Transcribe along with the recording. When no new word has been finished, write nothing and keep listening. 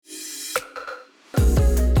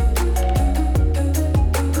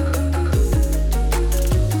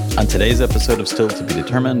today's episode of Still to be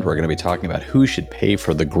Determined, we're going to be talking about who should pay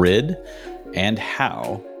for the grid and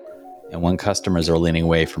how, and when customers are leaning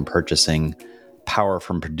away from purchasing power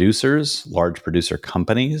from producers, large producer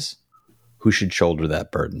companies, who should shoulder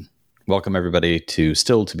that burden. Welcome, everybody, to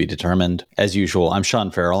Still to be Determined. As usual, I'm Sean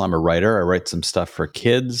Farrell. I'm a writer. I write some stuff for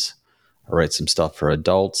kids. I write some stuff for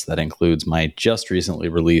adults. That includes my just recently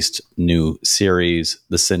released new series,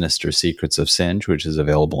 The Sinister Secrets of Singe, which is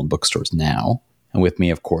available in bookstores now. And with me,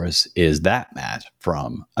 of course, is that Matt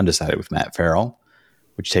from Undecided with Matt Farrell,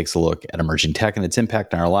 which takes a look at emerging tech and its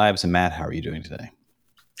impact on our lives. And Matt, how are you doing today?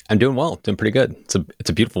 I'm doing well, doing pretty good. It's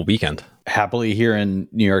a beautiful weekend. Happily here in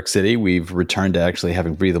New York City, we've returned to actually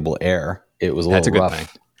having breathable air. It was a little rough.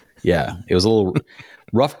 Thing. Yeah, it was a little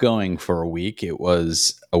rough going for a week. It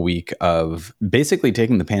was a week of basically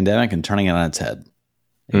taking the pandemic and turning it on its head.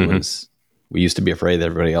 We used to be afraid that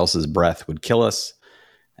everybody else's breath would kill us.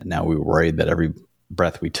 And now we were worried that every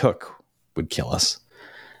breath we took would kill us.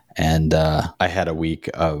 And I had a week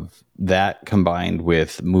of that combined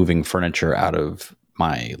with moving furniture out of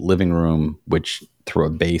my living room, which through a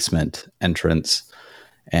basement entrance.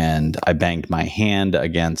 And I banged my hand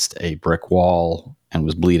against a brick wall and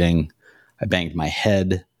was bleeding. I banged my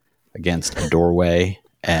head against a doorway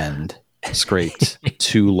and scraped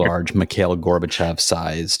two large Mikhail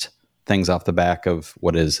Gorbachev-sized things off the back of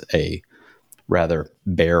what is a rather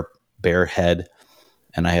bare head,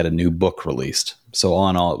 and I had a new book released. So all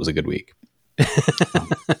in all, it was a good week.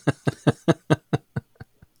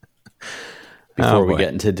 Before we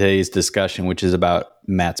get into today's discussion, which is about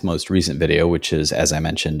Matt's most recent video, which is, as I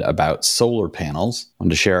mentioned, about solar panels, I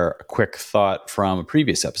wanted to share a quick thought from a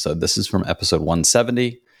previous episode. This is from episode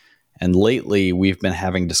 170. And lately, we've been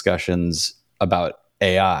having discussions about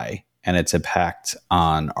AI and its impact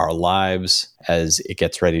on our lives as it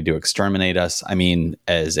gets ready to exterminate us. I mean,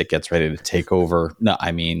 as it gets ready to take over. No,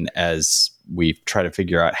 I mean, as we try to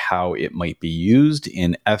figure out how it might be used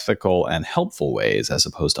in ethical and helpful ways, as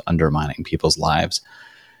opposed to undermining people's lives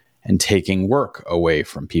and taking work away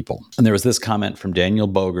from people. And there was this comment from Daniel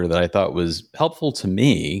Boger that I thought was helpful to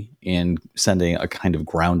me in sending a kind of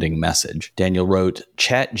grounding message. Daniel wrote,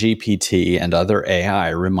 ChatGPT and other AI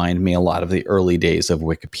remind me a lot of the early days of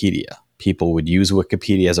Wikipedia. People would use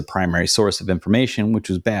Wikipedia as a primary source of information, which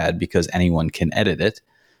was bad because anyone can edit it.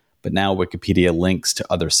 But now Wikipedia links to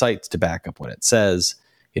other sites to back up what it says.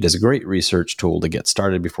 It is a great research tool to get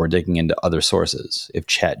started before digging into other sources. If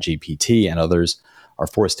ChatGPT and others are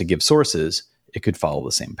forced to give sources, it could follow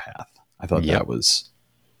the same path. I thought that was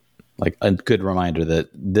like a good reminder that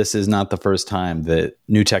this is not the first time that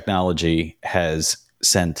new technology has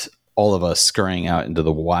sent all of us scurrying out into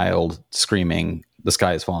the wild, screaming, the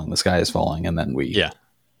sky is falling, and then we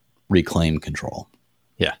reclaim control.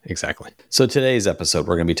 Yeah, exactly. So today's episode,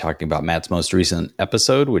 we're going to be talking about Matt's most recent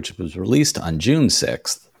episode, which was released on June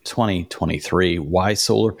 6th, 2023, Why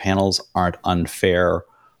Solar Panels Aren't Unfair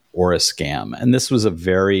or a Scam. And this was a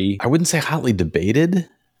very, I wouldn't say hotly debated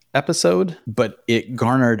episode, but it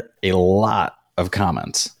garnered a lot of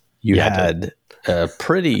comments. You had a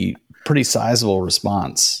pretty sizable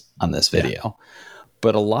response on this video. Yeah.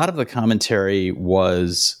 But a lot of the commentary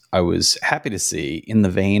was, I was happy to see, in the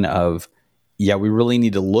vein of, yeah, we really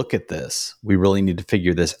need to look at this. We really need to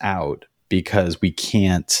figure this out because we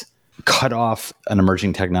can't cut off an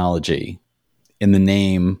emerging technology in the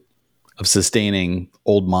name of sustaining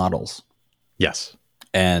old models. Yes.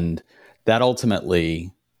 And that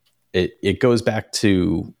ultimately, it goes back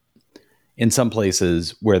to, in some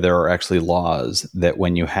places where there are actually laws that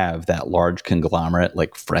when you have that large conglomerate,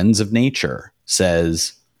 like Friends of Nature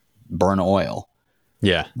says, burn oil.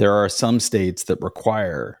 Yeah. There are some states that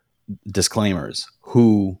require disclaimers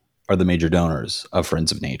who are the major donors of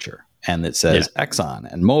Friends of Nature. And it says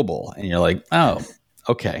Exxon and Mobil. And you're like, oh,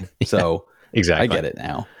 okay. So exactly. I get it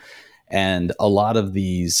now. And a lot of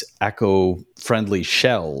these eco-friendly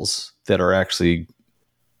shells that are actually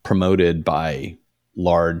promoted by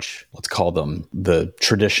large, let's call them the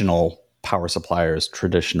traditional power suppliers,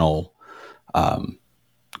 traditional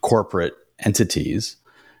corporate entities.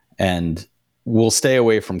 And we'll stay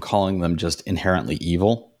away from calling them just inherently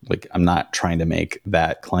evil. Like, I'm not trying to make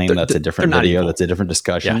that claim. That's a different video. Evil. That's a different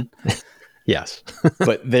discussion. Yeah. Yes.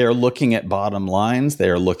 But they're looking at bottom lines. They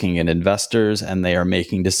are looking at investors, and they are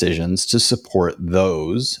making decisions to support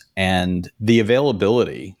those. And the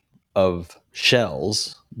availability of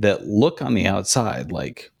shells that look on the outside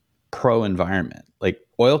like pro-environment, like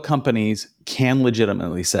oil companies can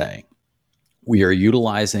legitimately say, we are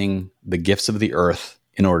utilizing the gifts of the earth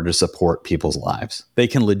in order to support people's lives. They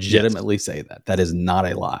can legitimately say that. That is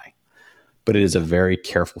not a lie, but it is a very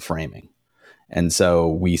careful framing. And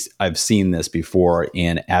so I've seen this before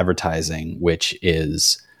in advertising, which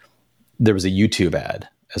is there was a YouTube ad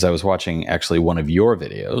as I was watching actually one of your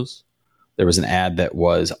videos. There was an ad that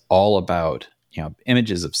was all about,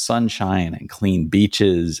 images of sunshine and clean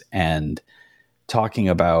beaches and talking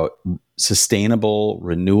about sustainable,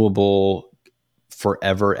 renewable,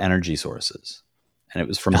 forever energy sources. And it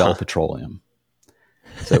was from Bell Petroleum.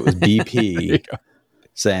 So it was BP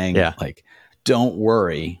saying, don't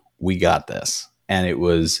worry, we got this. And it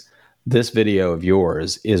was, this video of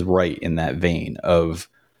yours is right in that vein of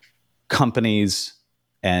companies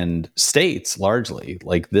and states largely.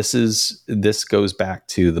 Like this goes back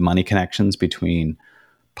to the money connections between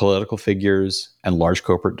political figures and large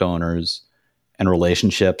corporate donors and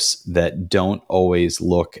relationships that don't always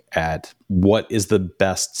look at what is the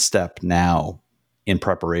best step now in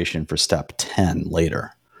preparation for step 10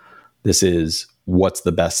 later. This is what's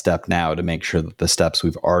the best step now to make sure that the steps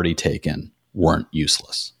we've already taken weren't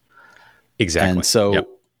useless. Exactly. And so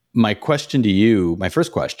my question to you, my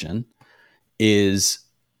first question is,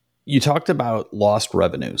 you talked about lost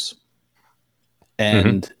revenues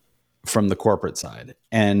and from the corporate side.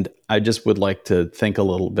 And I just would like to think a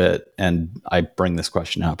little bit, and I bring this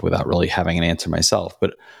question up without really having an answer myself,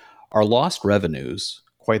 but are lost revenues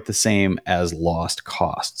quite the same as lost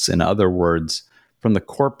costs? In other words, from the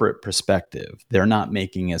corporate perspective, they're not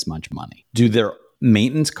making as much money. Do their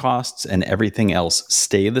maintenance costs and everything else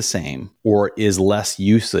stay the same, or is less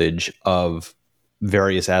usage of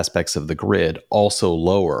various aspects of the grid also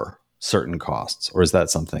lower certain costs? Or is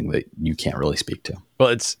that something that you can't really speak to?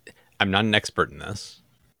 Well, I'm not an expert in this,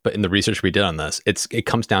 but in the research we did on this, it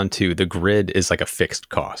comes down to the grid is like a fixed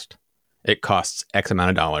cost. It costs X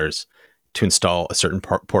amount of dollars to install a certain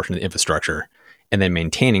portion of the infrastructure, and then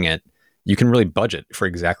maintaining it, you can really budget for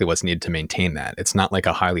exactly what's needed to maintain that. It's not like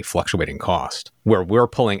a highly fluctuating cost. Where we're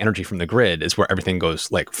pulling energy from the grid is where everything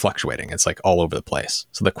goes like fluctuating. It's like all over the place.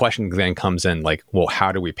 So the question then comes in like, well,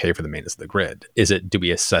 how do we pay for the maintenance of the grid? Do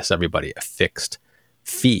we assess everybody a fixed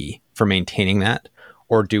fee for maintaining that?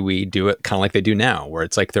 Or do we do it kind of like they do now, where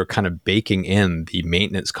it's like they're kind of baking in the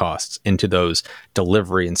maintenance costs into those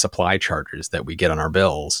delivery and supply charges that we get on our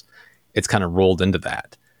bills? It's kind of rolled into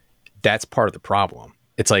that. That's part of the problem.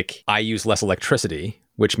 It's like I use less electricity,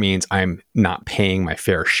 which means I'm not paying my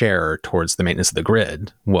fair share towards the maintenance of the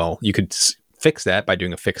grid. Well, you could fix that by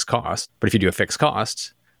doing a fixed cost. But if you do a fixed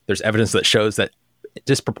cost, there's evidence that shows that it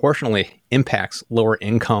disproportionately impacts lower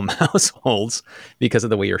income households because of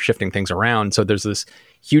the way you're shifting things around. So there's this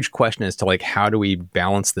huge question as to like, how do we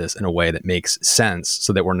balance this in a way that makes sense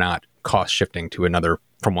so that we're not cost shifting to another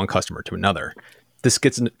from one customer to another? This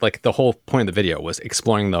gets into, like, the whole point of the video was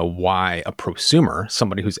exploring the why a prosumer,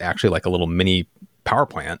 somebody who's actually like a little mini power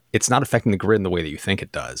plant, it's not affecting the grid in the way that you think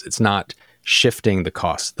it does. It's not shifting the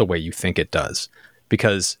costs the way you think it does,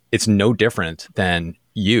 because it's no different than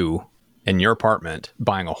you in your apartment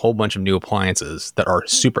buying a whole bunch of new appliances that are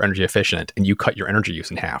super energy efficient and you cut your energy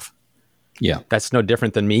use in half. Yeah. That's no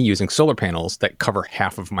different than me using solar panels that cover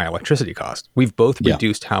half of my electricity cost. We've both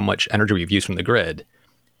reduced how much energy we've used from the grid.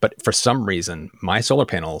 But for some reason, my solar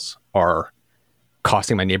panels are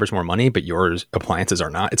costing my neighbors more money, but yours appliances are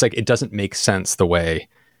not. It's like, it doesn't make sense the way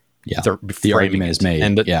the argument is made.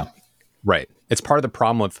 And right. It's part of the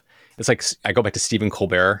problem of, it's like, I go back to Stephen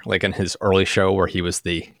Colbert, like in his early show where he was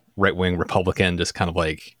the right-wing Republican, just kind of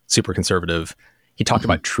like super conservative. He talked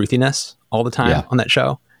about truthiness all the time on that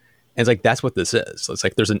show. And it's like, that's what this is. So it's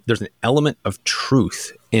like, there's an element of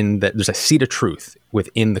truth in that. There's a seed of truth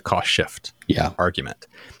within the cost shift argument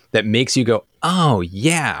that makes you go, oh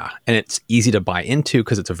yeah. And it's easy to buy into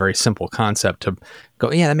because it's a very simple concept to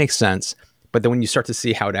go, yeah, that makes sense. But then when you start to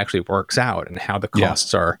see how it actually works out and how the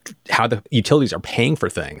costs are, how the utilities are paying for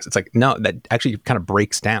things, it's like, no, that actually kind of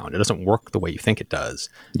breaks down. It doesn't work the way you think it does.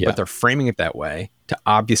 But they're framing it that way to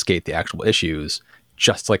obfuscate the actual issues,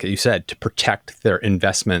 just like you said, to protect their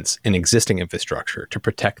investments in existing infrastructure, to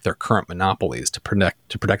protect their current monopolies, to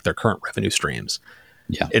protect their current revenue streams.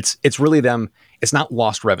 Yeah, it's really them. It's not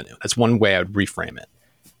lost revenue. That's one way I would reframe it.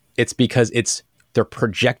 It's because it's their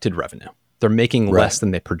projected revenue. They're making less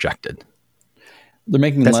than they projected. They're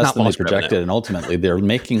making less than they projected, and ultimately they're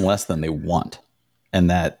making less than they want. And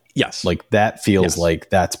that, like that feels like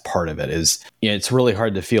that's part of it. Is it's really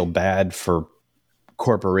hard to feel bad for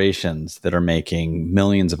corporations that are making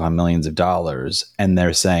millions upon millions of dollars, and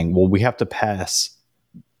they're saying, well, we have to pass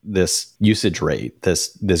this usage rate,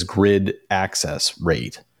 this grid access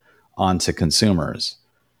rate onto consumers,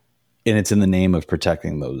 and it's in the name of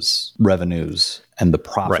protecting those revenues and the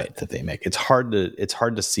profit that they make. It's hard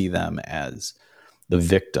to see them as the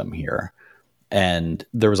victim here. And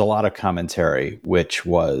there was a lot of commentary, which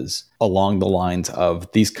was along the lines of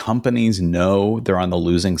these companies know they're on the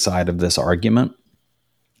losing side of this argument.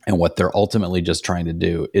 And what they're ultimately just trying to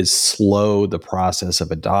do is slow the process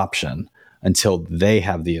of adoption until they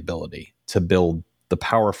have the ability to build the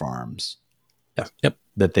power farms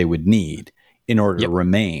that they would need in order to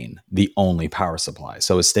remain the only power supply.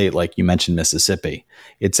 So a state like you mentioned, Mississippi,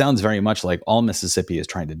 it sounds very much like all Mississippi is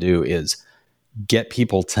trying to do is get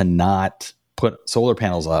people to not put solar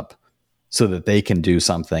panels up so that they can do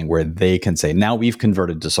something where they can say, now we've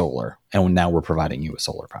converted to solar and now we're providing you with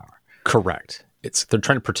solar power. Correct. They're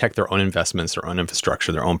trying to protect their own investments, their own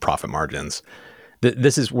infrastructure, their own profit margins.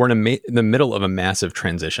 We're in the middle of a massive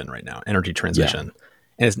transition right now, energy transition. Yeah.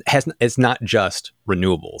 And it's not just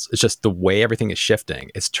renewables. It's just the way everything is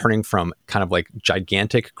shifting. It's turning from kind of like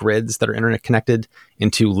gigantic grids that are internet connected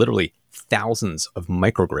into literally thousands of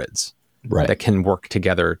microgrids that can work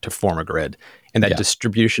together to form a grid. And that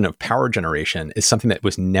distribution of power generation is something that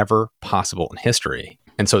was never possible in history.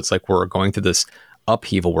 And so it's like we're going through this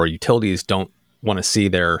upheaval where utilities don't want to see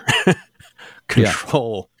their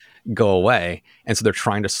control go away. And so they're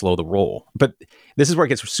trying to slow the roll. But this is where it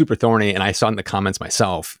gets super thorny. And I saw in the comments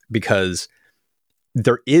myself, because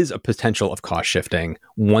there is a potential of cost shifting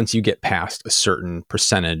once you get past a certain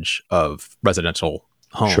percentage of residential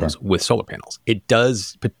homes with solar panels. It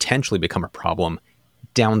does potentially become a problem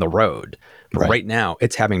down the road. But right now,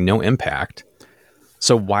 it's having no impact.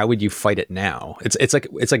 So why would you fight it now? It's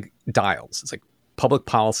like dials. It's like public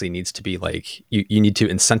policy needs to be like, you need to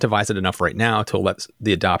incentivize it enough right now to let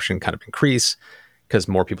the adoption kind of increase, because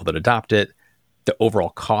more people that adopt it, the overall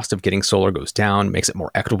cost of getting solar goes down, makes it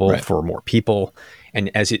more equitable for more people.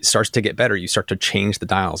 And as it starts to get better, you start to change the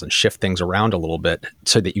dials and shift things around a little bit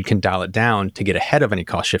so that you can dial it down to get ahead of any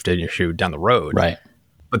cost shifting issue down the road. Right.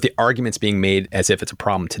 But the argument's being made as if it's a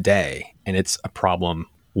problem today, and it's a problem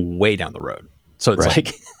way down the road. So it's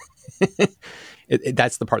like,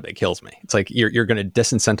 that's the part that kills me. It's like you're going to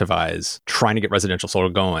disincentivize trying to get residential solar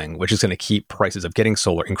going, which is going to keep prices of getting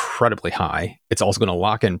solar incredibly high. It's also going to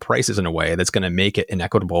lock in prices in a way that's going to make it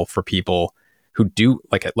inequitable for people who do,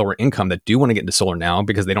 like at lower income, that do want to get into solar now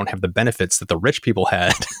because they don't have the benefits that the rich people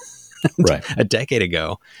had a decade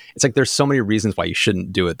ago. It's like there's so many reasons why you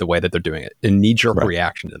shouldn't do it the way that they're doing it. A knee-jerk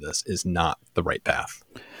reaction to this is not the right path.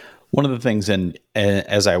 One of the things, and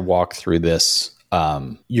as I walk through this,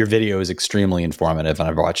 your video is extremely informative, and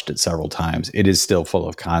I've watched it several times. It is still full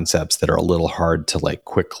of concepts that are a little hard to like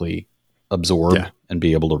quickly absorb and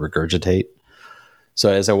be able to regurgitate.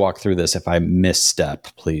 So as I walk through this, if I misstep,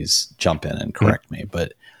 please jump in and correct me.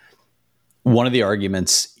 But one of the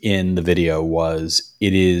arguments in the video was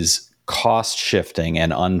it is cost shifting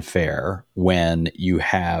and unfair when you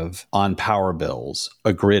have on power bills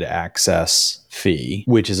a grid access fee,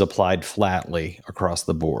 which is applied flatly across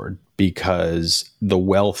the board, because the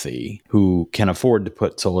wealthy who can afford to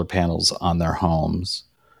put solar panels on their homes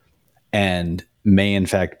and may in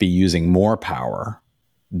fact be using more power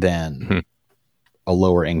than a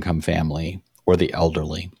lower income family or the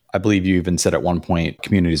elderly. I believe you even said at one point,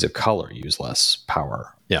 communities of color use less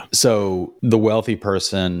power. Yeah. So the wealthy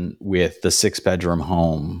person with the 6-bedroom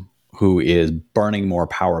home who is burning more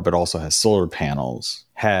power, but also has solar panels,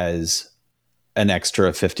 has an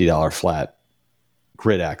extra $50 flat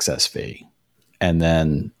grid access fee. And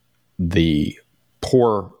then the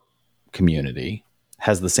poor community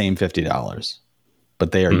has the same $50,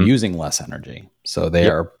 but they are using less energy. So they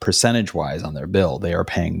are percentage-wise on their bill, they are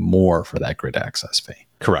paying more for that grid access fee.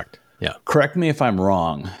 Correct. Yeah. Correct me if I'm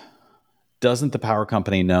wrong. Doesn't the power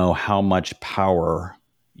company know how much power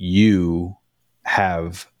you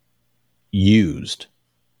have used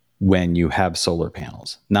when you have solar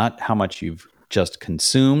panels? Not how much you've just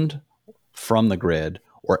consumed from the grid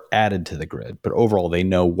or added to the grid, but overall they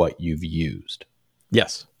know what you've used.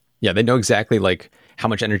 Yes. Yeah, they know exactly like how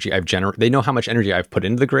much energy I've generated. They know how much energy I've put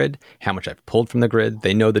into the grid, how much I've pulled from the grid.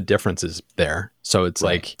 They know the differences there. So it's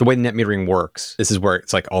like the way net metering works, this is where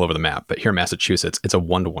it's like all over the map. But here in Massachusetts, it's a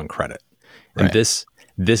 1-to-1 credit. And this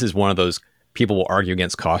is one of those, people will argue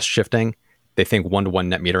against cost shifting. They think 1-to-1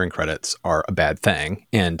 net metering credits are a bad thing.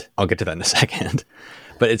 And I'll get to that in a second.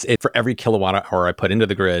 But it's for every kilowatt hour I put into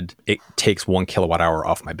the grid, it takes 1 kilowatt hour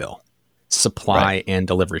off my bill. Supply and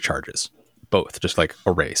delivery charges, both just like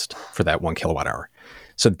erased for that 1 kilowatt hour.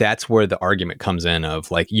 So that's where the argument comes in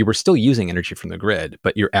of like, you were still using energy from the grid,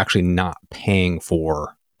 but you're actually not paying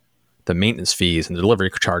for the maintenance fees and the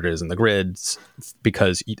delivery charges and the grids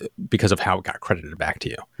because of how it got credited back to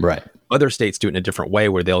you. Right. Other states do it in a different way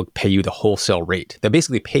where they'll pay you the wholesale rate. They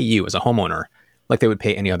basically pay you as a homeowner like they would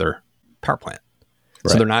pay any other power plant.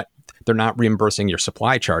 So they're not, they're not reimbursing your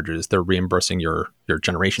supply charges. They're reimbursing your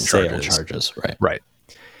generation charges. Right. Right.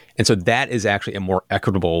 And so that is actually a more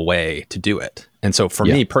equitable way to do it. And so for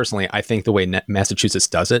me personally, I think the way Massachusetts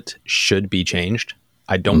does it should be changed.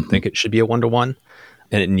 I don't think it should be a 1-to-1,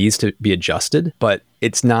 and it needs to be adjusted, but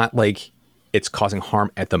it's not like it's causing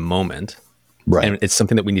harm at the moment. Right. And it's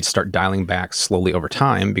something that we need to start dialing back slowly over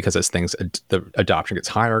time, because as the adoption gets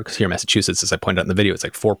higher, because here in Massachusetts, as I pointed out in the video, it's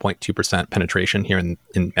like 4.2% penetration here in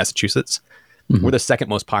Massachusetts. We're the second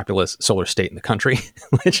most populous solar state in the country,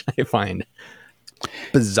 which I find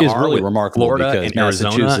bizarre. It's really remarkable, Florida because and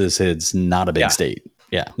Arizona, Massachusetts is not a big state.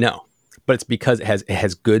 Yeah. No, but it's because it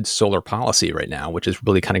has good solar policy right now, which is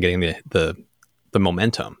really kind of getting the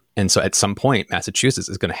momentum. And so at some point, Massachusetts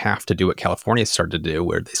is going to have to do what California started to do,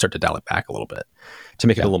 where they start to dial it back a little bit to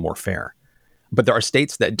make it a little more fair. But there are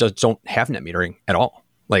states that just don't have net metering at all.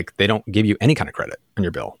 Like, they don't give you any kind of credit on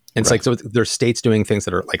your bill. And it's like, so there's states doing things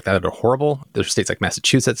that are like that are horrible. There's states like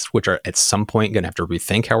Massachusetts, which are at some point going to have to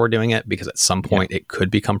rethink how we're doing it, because at some point it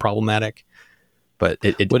could become problematic. But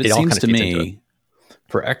it all seems kind of to me,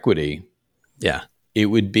 for equity, yeah, it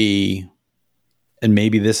would be, and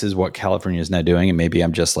maybe this is what California is now doing, and maybe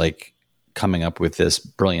I'm just like coming up with this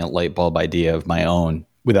brilliant light bulb idea of my own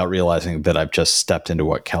without realizing that I've just stepped into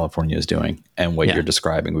what California is doing, and what you're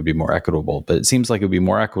describing would be more equitable. But it seems like it would be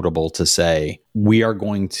more equitable to say, we are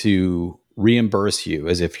going to reimburse you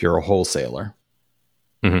as if you're a wholesaler.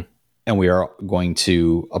 And we are going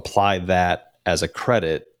to apply that as a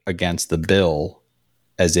credit against the bill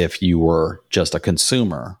as if you were just a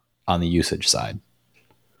consumer on the usage side.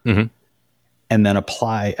 And then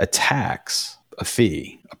apply a tax, a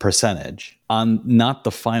fee, a percentage on not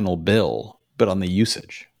the final bill, but on the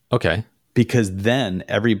usage. Okay. Because then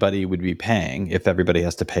everybody would be paying, if everybody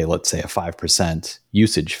has to pay, let's say, a 5%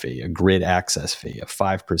 usage fee, a grid access fee of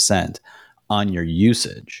 5% on your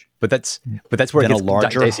usage. But that's where then it gets a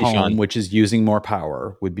larger dicey, home, Sean. which is using more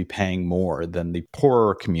power, would be paying more than the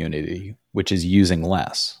poorer community, which is using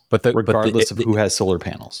less, regardless of who has solar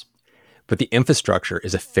panels. But the infrastructure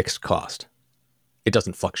is a fixed cost. It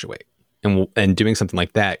doesn't fluctuate. And doing something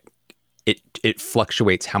like that, it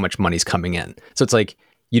fluctuates how much money's coming in. So it's like,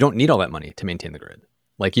 you don't need all that money to maintain the grid.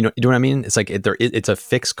 Like, you know what I mean? It's like it's a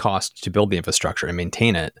fixed cost to build the infrastructure and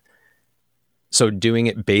maintain it. So doing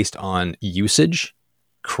it based on usage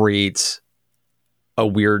creates a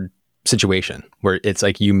weird situation where it's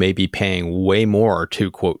like you may be paying way more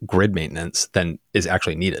to, quote, grid maintenance than is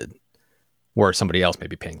actually needed, where somebody else may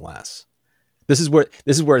be paying less. This is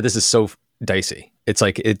where this is so dicey. It's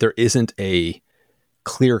like there isn't a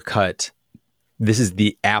clear cut, this is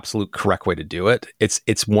the absolute correct way to do it.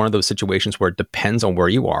 It's one of those situations where it depends on where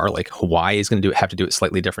you are. Like, Hawaii is going to have to do it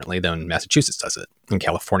slightly differently than Massachusetts does it, and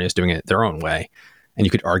California is doing it their own way. And you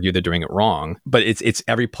could argue they're doing it wrong, but it's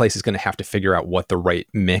every place is going to have to figure out what the right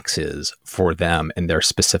mix is for them in their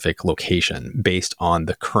specific location based on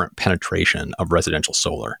the current penetration of residential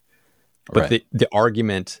solar. But the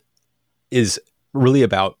argument is really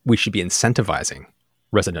about, we should be incentivizing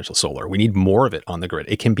residential solar. We need more of it on the grid.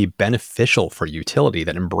 It can be beneficial for utility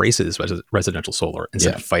that embraces residential solar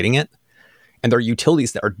instead of fighting it. And there are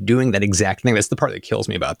utilities that are doing that exact thing. That's the part that kills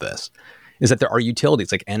me about this, is that there are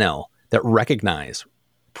utilities like NL that recognize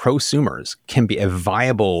prosumers can be a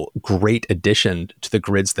viable, great addition to the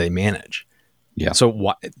grids they manage. Yeah.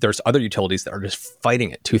 So there's other utilities that are just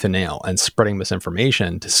fighting it tooth and nail and spreading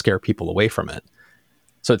misinformation to scare people away from it.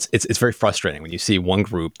 So it's very frustrating when you see one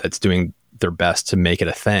group that's doing their best to make it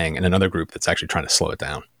a thing and another group that's actually trying to slow it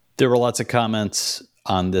down. There were lots of comments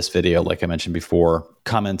on this video, like I mentioned before.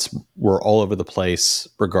 Comments were all over the place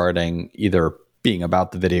regarding either being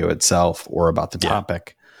about the video itself or about the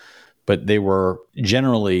topic. But they were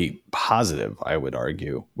generally positive, I would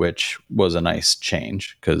argue, which was a nice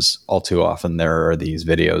change, because all too often there are these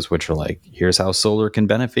videos which are like, here's how solar can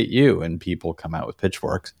benefit you, and people come out with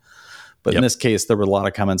pitchforks. But in this case, there were a lot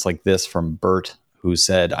of comments like this from Bert, who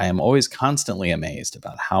said, I am always constantly amazed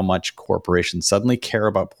about how much corporations suddenly care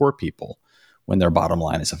about poor people when their bottom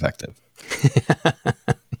line is effective.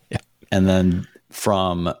 And then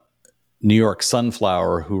from New York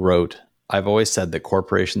Sunflower, who wrote, I've always said that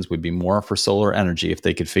corporations would be more for solar energy if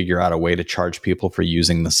they could figure out a way to charge people for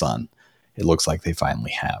using the sun. It looks like they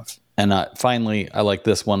finally have. And finally, I like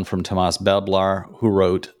this one from Tomas Belblar, who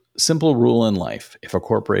wrote, simple rule in life. If a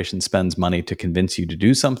corporation spends money to convince you to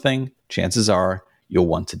do something, chances are you'll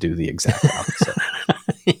want to do the exact opposite.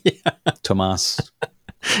 Tomas,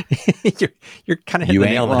 you're kind of hitting the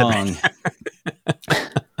nail on the head.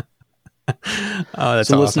 Oh, that's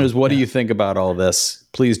so, awesome. Listeners, what do you think about all this?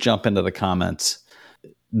 Please jump into the comments.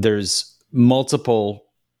 There's multiple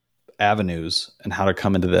avenues and how to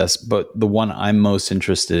come into this, but the one I'm most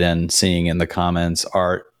interested in seeing in the comments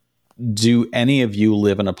are, do any of you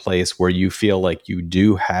live in a place where you feel like you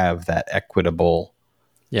do have that equitable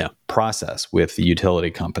process with the utility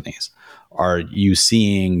companies? Are you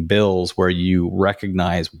seeing bills where you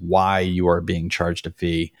recognize why you are being charged a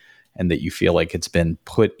fee and that you feel like it's been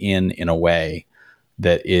put in a way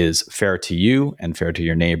that is fair to you and fair to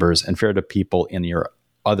your neighbors and fair to people in your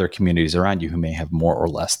other communities around you who may have more or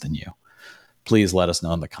less than you? Please let us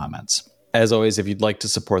know in the comments. As always, if you'd like to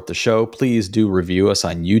support the show, please do review us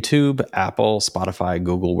on YouTube, Apple, Spotify,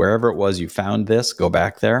 Google, wherever it was you found this. Go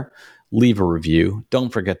back there, leave a review.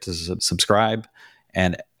 Don't forget to subscribe,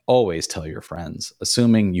 and always tell your friends,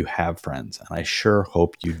 assuming you have friends, and I sure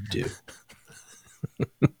hope you do.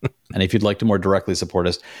 And if you'd like to more directly support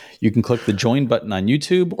us, you can click the join button on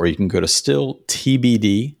YouTube, or you can go to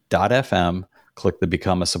stilltbd.fm, click the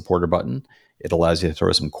become a supporter button. It allows you to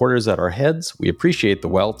throw some quarters at our heads. We appreciate the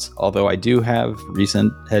welts, although I do have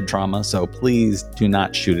recent head trauma, so please do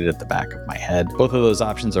not shoot it at the back of my head. Both of those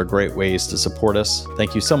options are great ways to support us.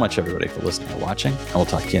 Thank you so much, everybody, for listening or watching, and we'll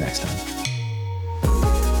talk to you next time.